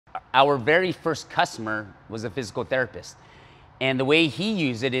our very first customer was a physical therapist. And the way he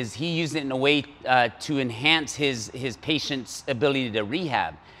used it is he used it in a way to enhance his patient's ability to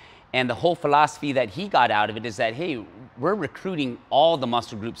rehab. And the whole philosophy that he got out of it is that, hey, we're recruiting all the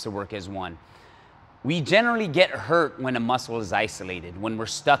muscle groups to work as one. We generally get hurt when a muscle is isolated, when we're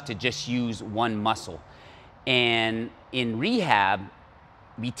stuck to just use one muscle. And in rehab,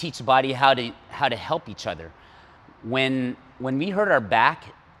 we teach the body how to help each other. When we hurt our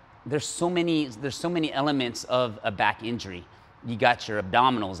back, there's so many elements of a back injury. You got your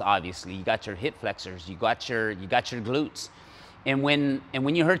abdominals, obviously. You got your hip flexors. You got your glutes. And when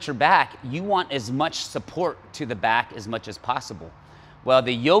you hurt your back, you want as much support to the back as much as possible. Well,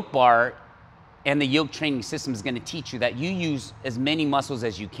 the Yoke bar and the Yoke training system is going to teach you that you use as many muscles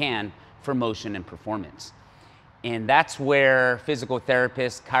as you can for motion and performance. And that's where physical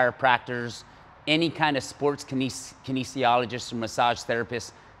therapists, chiropractors, any kind of sports kinesiologists or massage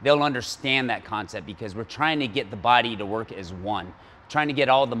therapists, they'll understand that concept, because we're trying to get the body to work as one, trying to get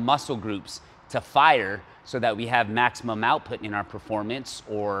all the muscle groups to fire so that we have maximum output in our performance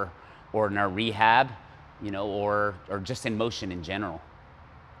or in our rehab, or just in motion in general.